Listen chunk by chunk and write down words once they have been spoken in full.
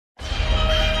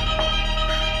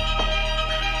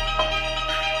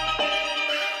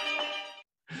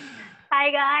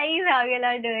guys, how you all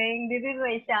are doing? This is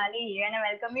Vaishali here and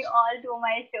I welcome you all to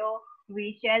my show,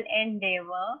 We Shall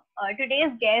Endeavor.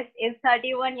 Today's guest is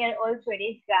 31-year-old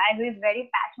Swedish guy who is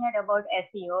very passionate about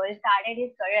SEO. He started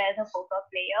his career as a poker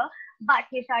player, but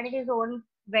he started his own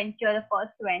venture, the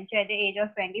first venture at the age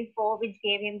of 24, which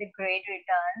gave him the great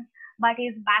returns. But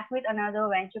he's back with another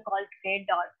venture called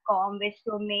Trade.com, which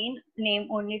domain name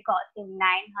only cost him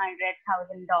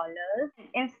 $900,000.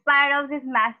 In spite of this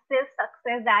massive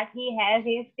success that he has,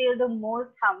 he's still the most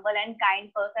humble and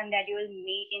kind person that you will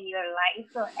meet in your life.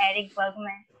 So, Eric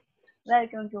Bergman,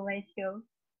 welcome to my show.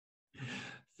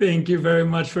 Thank you very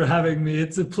much for having me.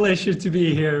 It's a pleasure to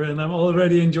be here, and I'm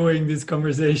already enjoying this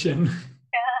conversation.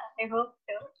 Yeah, I hope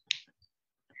so.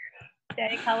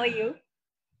 Eric, how are you?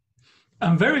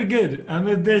 I'm very good. I'm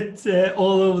a bit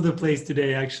all over the place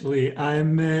today, actually.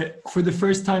 I'm for the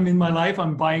first time in my life,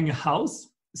 I'm buying a house.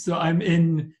 So I'm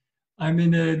in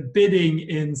a bidding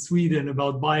in Sweden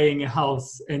about buying a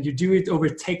house, and you do it over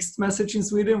text message in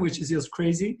Sweden, which is just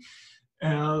crazy.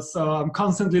 So I'm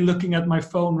constantly looking at my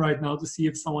phone right now to see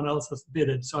if someone else has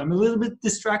bidded. So I'm a little bit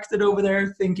distracted over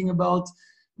there thinking about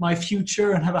my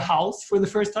future and have a house for the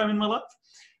first time in my life.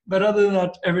 But other than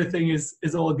that, everything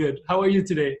is all good. How are you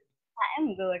today?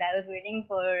 I'm good. I was waiting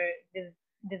for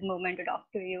this moment to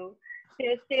talk to you. So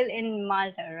you're still in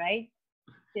Malta, right?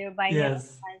 So you're buying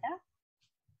Yes. Malta?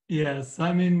 Yes,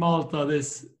 I'm in Malta,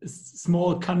 this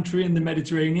small country in the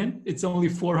Mediterranean. It's only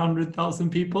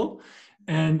 400,000 people,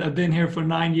 and I've been here for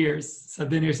 9 years. So I've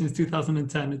been here since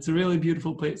 2010. It's a really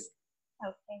beautiful place.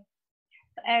 Okay.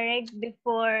 So Eric,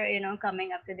 before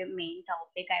coming up to the main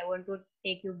topic, I want to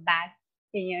take you back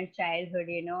in your childhood.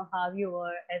 How you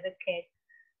were as a kid,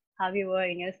 how you were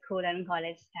in your school and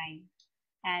college time,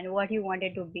 and what you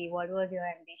wanted to be. What was your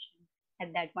ambition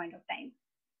at that point of time?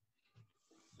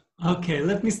 Okay,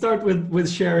 let me start with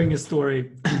sharing a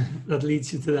story that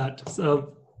leads you to that.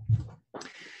 So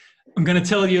I'm going to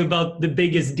tell you about the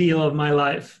biggest deal of my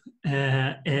life.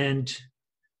 And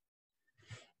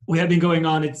we have been going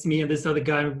on, it's me and this other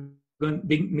guy,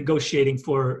 been negotiating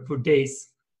for days.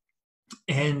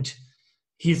 And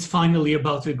he's finally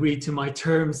about to agree to my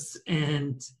terms.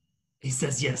 And he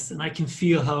says yes. And I can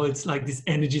feel how it's like this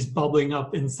energy is bubbling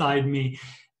up inside me.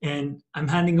 And I'm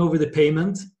handing over the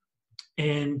payment.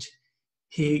 And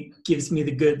he gives me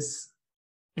the goods,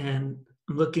 and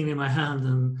I'm looking in my hand,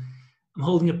 and I'm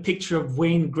holding a picture of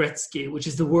Wayne Gretzky, which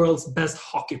is the world's best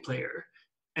hockey player.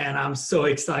 And I'm so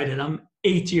excited. I'm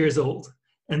 8 years old,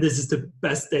 and this is the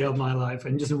best day of my life.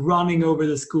 I'm just running over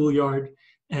the schoolyard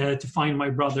to find my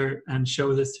brother and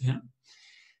show this to him.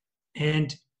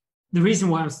 And the reason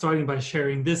why I'm starting by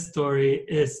sharing this story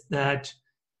is that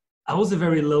I was a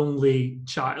very lonely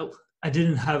child. I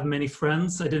didn't have many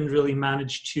friends. I didn't really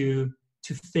manage to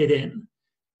fit in.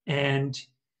 And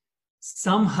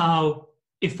somehow,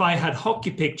 if I had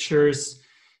hockey pictures,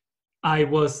 I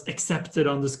was accepted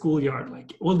on the schoolyard.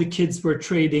 Like all the kids were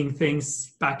trading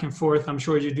things back and forth. I'm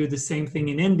sure you do the same thing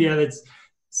in India. That's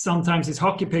sometimes it's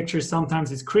hockey pictures,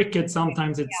 sometimes it's cricket,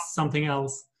 sometimes it's something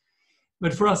else.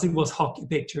 But for us, it was hockey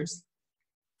pictures.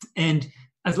 And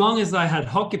as long as I had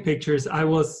hockey pictures, I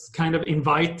was kind of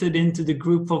invited into the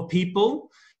group of people.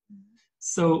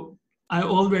 So I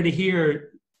already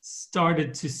here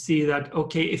started to see that,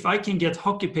 okay, if I can get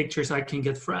hockey pictures, I can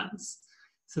get friends.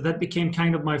 So that became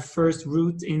kind of my first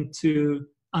route into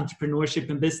entrepreneurship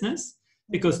and business,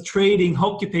 because trading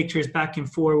hockey pictures back and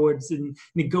forwards and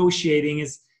negotiating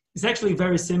is actually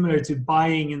very similar to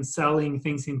buying and selling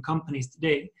things in companies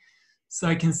today. So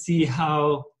I can see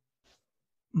how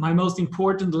my most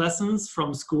important lessons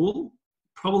from school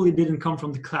probably didn't come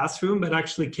from the classroom, but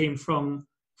actually came from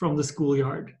the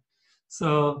schoolyard.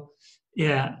 So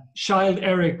yeah, child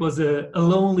Eric was a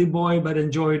lonely boy, but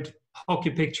enjoyed hockey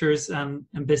pictures and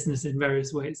business in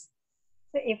various ways.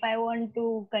 So if I want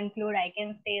to conclude, I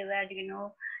can say that,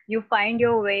 you find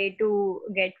your way to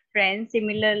get friends.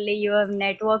 Similarly, you have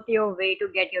networked your way to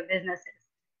get your businesses.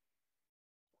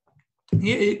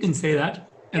 Yeah, you can say that.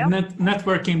 And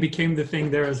networking became the thing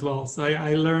there as well. So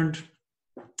I learned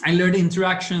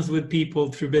interactions with people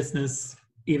through business,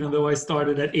 even though I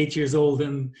started at 8 years old,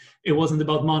 and it wasn't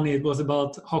about money, it was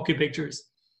about hockey pictures.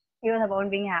 It was about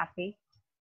being happy.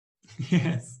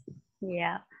 Yes.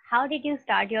 Yeah. How did you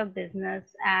start your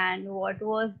business, and what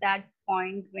was that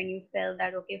point when you felt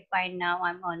that, okay, fine, now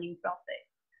I'm earning profit?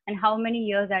 And how many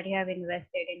years that you have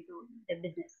invested into the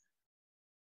business?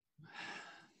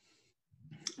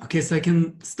 Okay, so I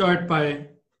can start by,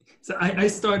 so I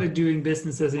started doing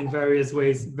businesses in various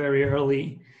ways very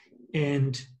early.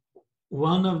 And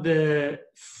one of the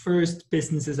first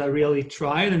businesses I really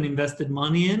tried and invested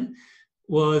money in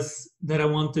was that I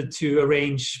wanted to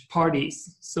arrange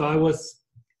parties. So I was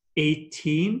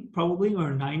 18 probably,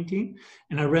 or 19,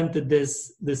 and I rented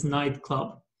this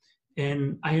nightclub,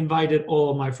 and I invited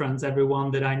all my friends,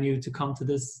 everyone that I knew, to come to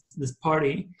this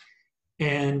party.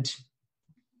 And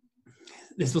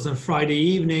this was on Friday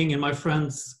evening, and my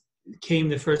friends came,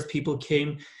 the first people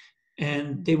came,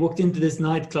 and they walked into this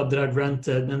nightclub that I'd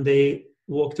rented, and they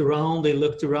walked around, they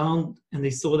looked around, and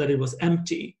they saw that it was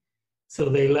empty. So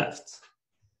they left.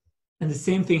 And the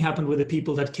same thing happened with the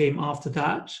people that came after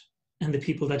that, and the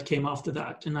people that came after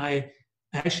that. And I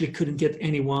actually couldn't get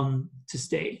anyone to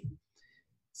stay.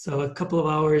 So a couple of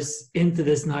hours into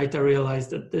this night, I realized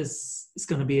that this is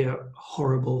going to be a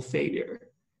horrible failure.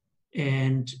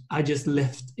 And I just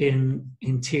left in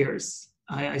tears.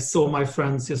 I saw my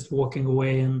friends just walking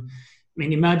away. And I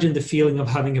mean, imagine the feeling of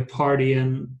having a party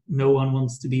and no one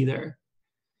wants to be there.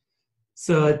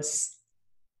 So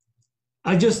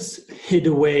I just hid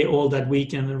away all that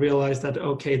weekend and realized that,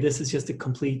 okay, this is just a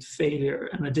complete failure.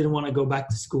 And I didn't want to go back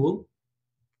to school.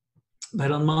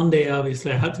 But on Monday,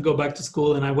 obviously, I had to go back to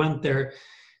school, and I went there.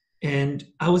 And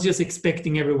I was just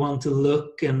expecting everyone to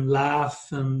look and laugh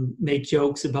and make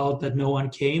jokes about that no one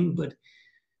came. But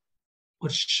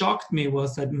what shocked me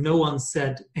was that no one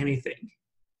said anything.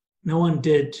 No one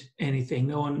did anything.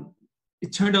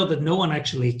 It turned out that no one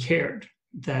actually cared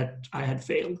that I had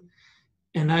failed.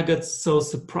 And I got so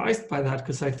surprised by that,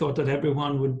 because I thought that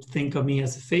everyone would think of me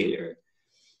as a failure.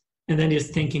 And then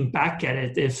just thinking back at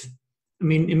it,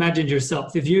 imagine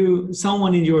yourself, if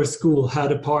someone in your school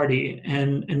had a party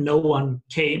and no one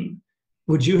came,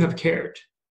 would you have cared?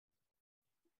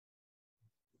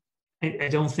 I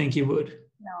don't think you would.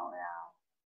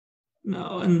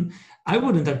 No, and I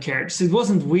wouldn't have cared. So it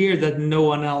wasn't weird that no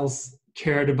one else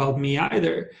cared about me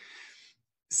either.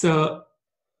 So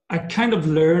I kind of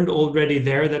learned already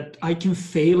there that I can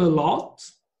fail a lot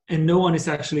and no one is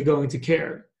actually going to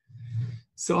care.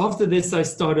 So after this, I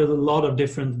started a lot of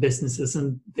different businesses,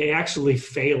 and they actually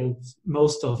failed,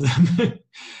 most of them.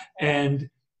 And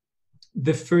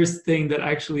the first thing that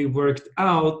actually worked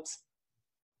out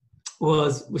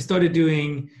was we started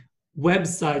doing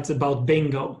websites about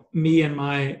bingo, me and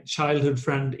my childhood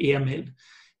friend Emil.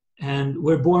 And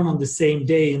we're born on the same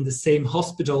day in the same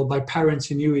hospital by parents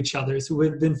who knew each other. So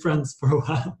we've been friends for a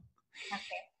while. Okay.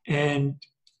 And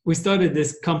we started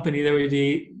this company that we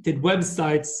did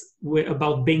websites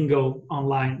about bingo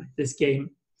online, this game.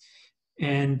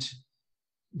 And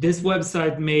this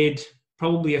website made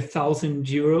probably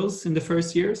 €1,000 in the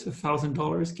first year, so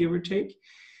 $1,000, give or take.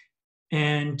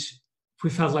 And we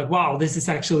felt like, wow, this is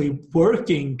actually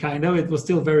working, kind of. It was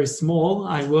still very small.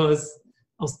 I was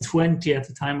 20 at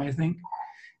the time, I think.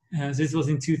 This was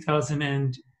in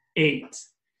 2008.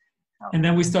 And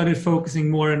then we started focusing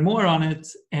more and more on it.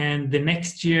 And the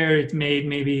next year it made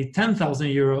maybe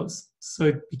 €10,000. So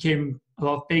it became a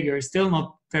lot bigger. Still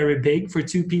not very big for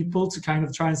two people to kind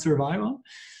of try and survive on.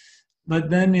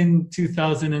 But then in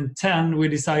 2010, we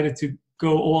decided to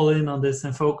go all in on this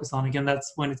and focus on it. And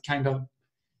that's when it kind of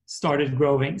started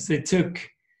growing. So it took,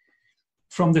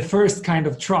 from the first kind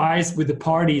of tries with the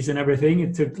parties and everything,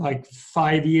 it took like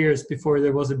 5 years before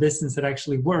there was a business that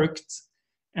actually worked,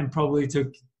 and probably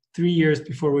took 3 years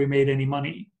before we made any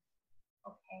money.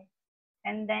 Okay.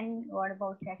 And then what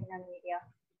about Catena Media?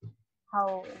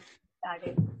 How it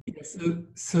started?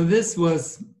 So this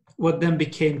was what then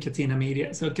became Catena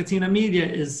Media. So Catena Media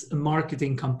is a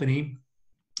marketing company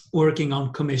working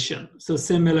on commission. So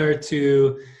similar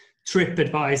to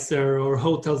TripAdvisor or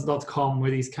Hotels.com, or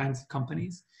these kinds of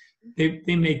companies.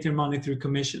 They make their money through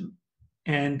commission.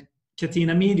 And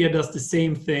Catena Media does the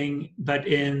same thing, but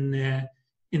in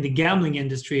the gambling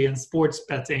industry and sports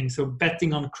betting. So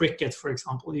betting on cricket, for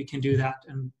example, you can do that.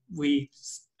 And we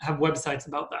have websites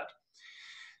about that.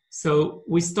 So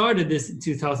we started this in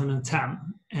 2010.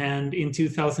 And in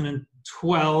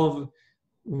 2012,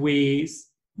 we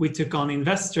took on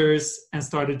investors and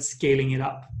started scaling it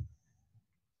up.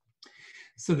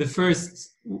 So the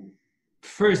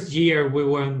first year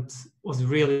was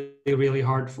really, really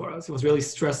hard for us. It was really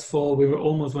stressful. We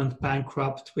almost went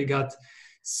bankrupt. We got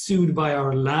sued by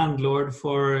our landlord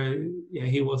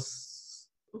he was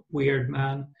a weird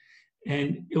man.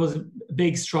 And it was a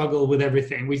big struggle with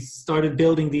everything. We started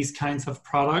building these kinds of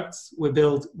products. We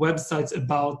built websites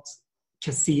about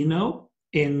casino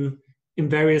in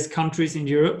various countries in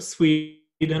Europe,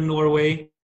 Sweden, Norway,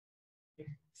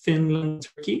 Finland,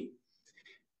 Turkey.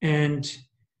 And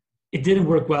it didn't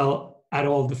work well at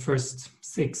all the first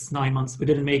 6-9 months. We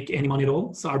didn't make any money at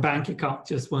all. So our bank account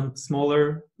just went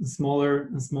smaller and smaller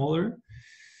and smaller.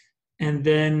 And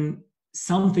then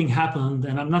something happened,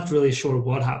 and I'm not really sure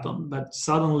what happened, but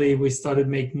suddenly we started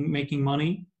making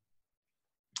money,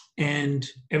 and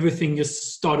everything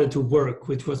just started to work,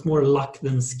 which was more luck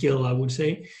than skill, I would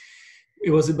say.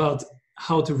 It was about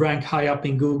how to rank high up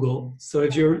in Google. So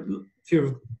if you're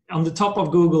on the top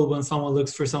of Google when someone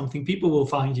looks for something, people will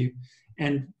find you.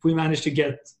 And we managed to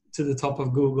get to the top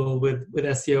of Google with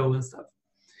SEO and stuff.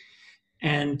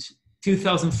 And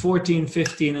 2014,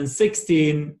 15, and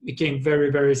 16 became very,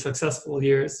 very successful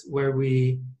years where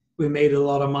we made a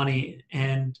lot of money.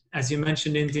 And as you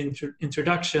mentioned in the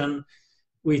introduction,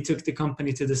 we took the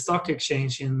company to the stock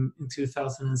exchange in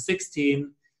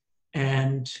 2016.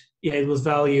 And yeah, it was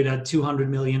valued at $200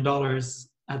 million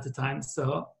at the time.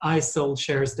 So I sold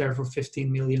shares there for $15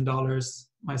 million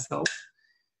myself.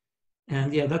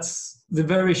 And yeah, that's the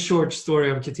very short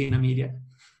story of Catena Media.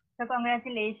 So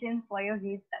congratulations for your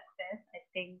huge success. I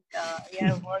think you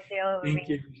have worked your Thank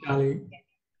you, Shali.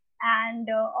 And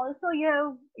also you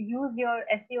have used your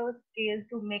SEO skills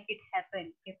to make it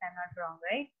happen, if I'm not wrong,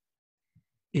 right?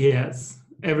 Yes,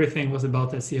 everything was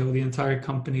about SEO. The entire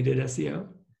company did SEO.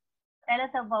 Tell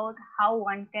us about how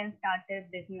one can start a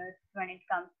business when it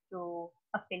comes to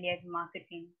affiliate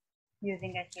marketing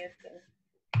using SEO skills.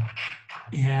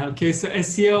 Yeah, okay. So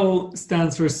SEO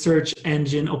stands for search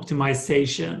engine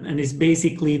optimization, and it's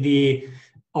basically the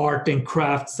art and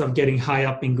crafts of getting high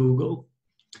up in Google.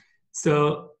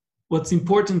 So what's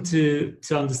important to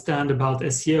understand about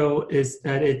SEO is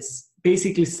that it's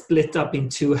basically split up in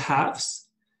two halves.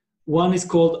 One is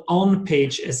called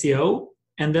on-page SEO,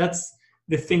 and that's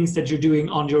the things that you're doing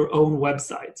on your own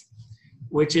website,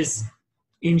 which is,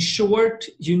 in short,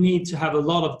 you need to have a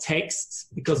lot of text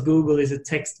because Google is a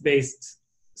text-based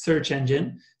search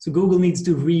engine. So Google needs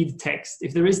to read text.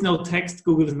 If there is no text,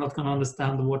 Google is not going to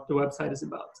understand what the website is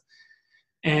about.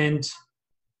 And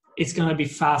it's going to be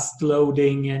fast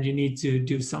loading and you need to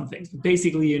do something.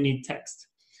 Basically, you need text.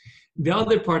 The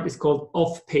other part is called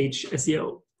off-page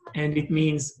SEO, and it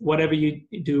means whatever you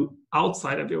do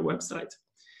outside of your website.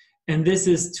 And this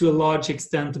is to a large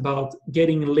extent about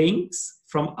getting links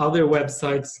from other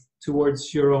websites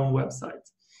towards your own website.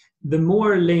 The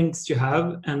more links you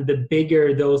have and the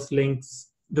bigger those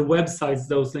links, the websites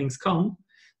those links come,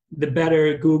 the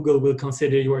better Google will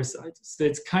consider your site. So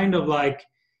it's kind of like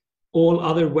all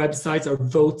other websites are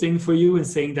voting for you and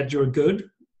saying that you're good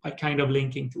by kind of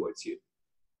linking towards you.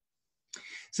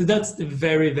 So that's the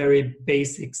very, very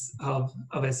basics of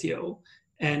SEO.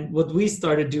 And what we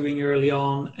started doing early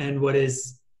on, and what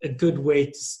is a good way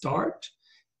to start,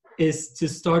 is to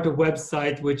start a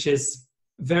website which is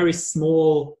very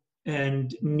small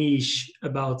and niche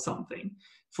about something.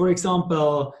 For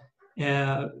example,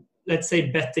 let's say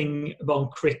betting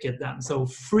about cricket then. So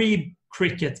free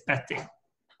cricket betting.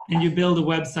 And you build a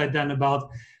website then about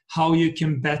how you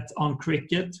can bet on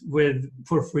cricket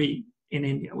for free in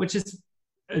India, which is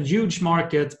a huge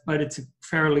market, but it's a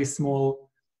fairly small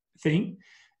thing.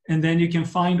 And then you can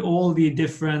find all the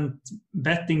different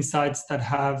betting sites that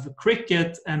have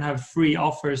cricket and have free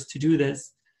offers to do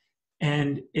this.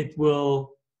 And you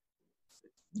will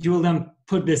then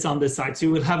put this on the site. So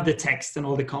you will have the text and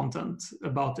all the content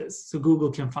about this. So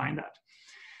Google can find that.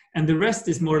 And the rest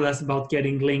is more or less about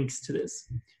getting links to this,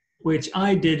 which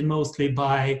I did mostly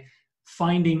by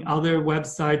finding other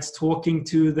websites, talking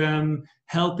to them,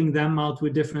 helping them out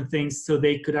with different things so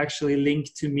they could actually link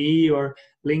to me or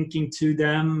linking to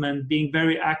them, and being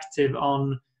very active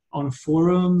on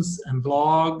forums and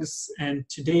blogs. And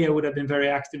today I would have been very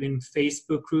active in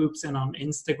Facebook groups and on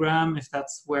Instagram, if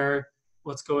that's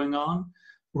what's going on.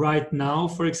 Right now,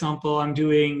 for example, I'm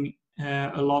doing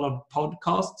a lot of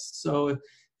podcasts. So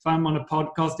if I'm on a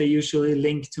podcast, they usually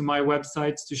link to my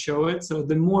websites to show it. So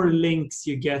the more links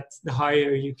you get, the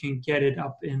higher you can get it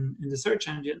up in the search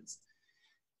engines.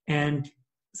 And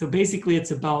so basically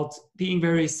it's about being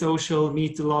very social,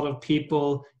 meet a lot of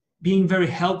people, being very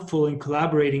helpful and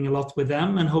collaborating a lot with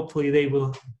them, and hopefully they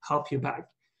will help you back.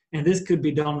 And this could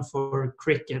be done for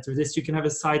cricket, or you can have a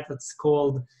site that's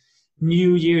called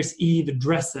New Year's Eve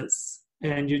dresses,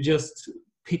 and you just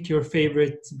pick your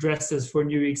favorite dresses for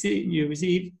New Year's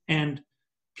Eve, and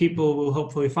people will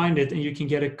hopefully find it, and you can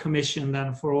get a commission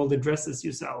then for all the dresses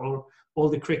you sell or all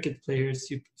the cricket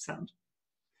players you send.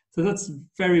 So that's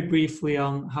very briefly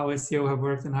on how SEO have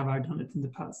worked and how I've done it in the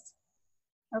past.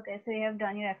 Okay, so you have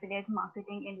done your affiliate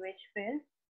marketing in which field?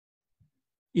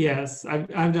 Yes,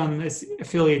 I've done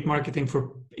affiliate marketing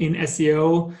in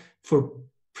SEO for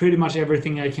pretty much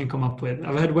everything I can come up with.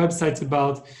 I've had websites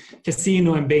about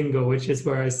casino and bingo, which is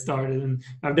where I started. And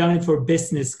I've done it for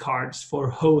business cards, for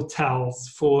hotels,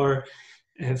 for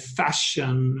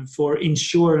fashion, for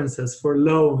insurances, for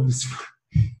loans,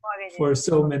 for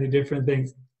so many different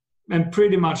things. And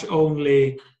pretty much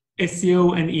only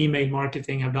SEO and email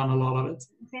marketing. I've done a lot of it.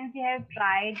 Since you have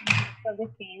tried most of the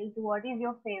fields, what is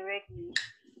your favorite niche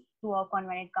to work on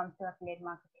when it comes to affiliate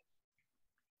marketing?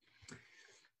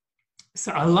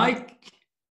 So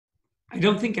I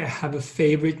don't think I have a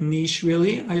favorite niche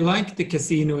really. I like the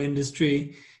casino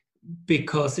industry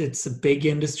because it's a big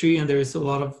industry and there's a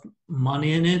lot of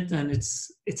money in it, and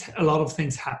it's a lot of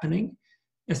things happening,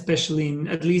 especially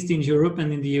at least in Europe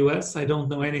and in the US. I don't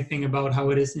know anything about how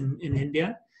it is in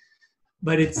India,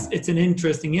 but it's an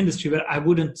interesting industry. But I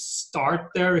wouldn't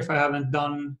start there if I haven't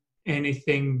done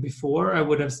anything before. I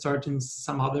would have started in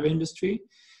some other industry.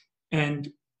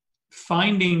 And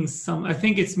I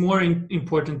think it's more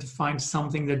important to find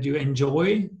something that you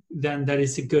enjoy than that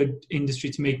is a good industry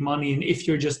to make money in if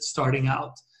you're just starting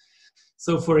out.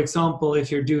 So for example,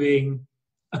 if you're doing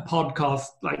a podcast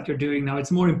like you're doing now,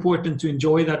 it's more important to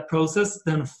enjoy that process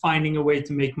than finding a way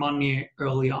to make money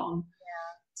early on.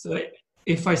 Yeah. So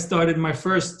if I started my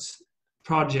first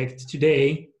project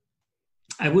today,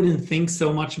 I wouldn't think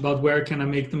so much about where can I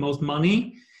make the most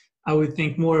money. I would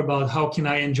think more about how can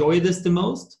I enjoy this the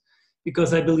most,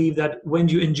 because I believe that when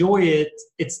you enjoy it,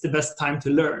 it's the best time to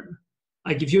learn.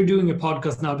 Like if you're doing a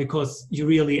podcast now because you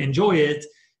really enjoy it,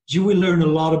 you will learn a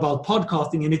lot about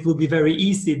podcasting, and it will be very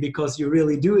easy because you're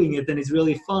really doing it and it's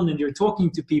really fun and you're talking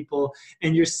to people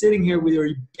and you're sitting here with your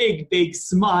big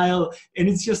smile and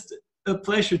it's just a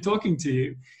pleasure talking to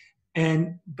you.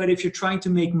 But if you're trying to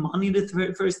make money,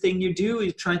 the first thing you do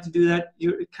is trying to do that,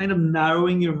 you're kind of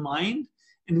narrowing your mind,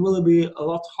 and it will be a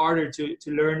lot harder to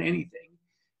learn anything.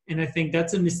 And I think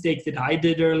that's a mistake that I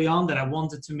did early on, that I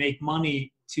wanted to make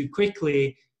money too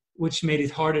quickly, which made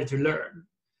it harder to learn.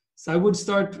 So I would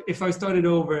start, if I started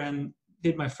over and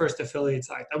did my first affiliate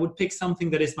site, I would pick something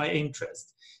that is my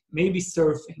interest. Maybe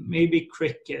surfing, maybe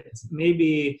cricket,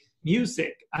 maybe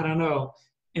music, I don't know,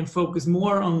 and focus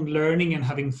more on learning and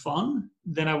having fun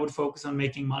than I would focus on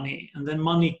making money. And then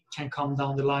money can come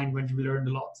down the line when you learn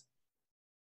a lot.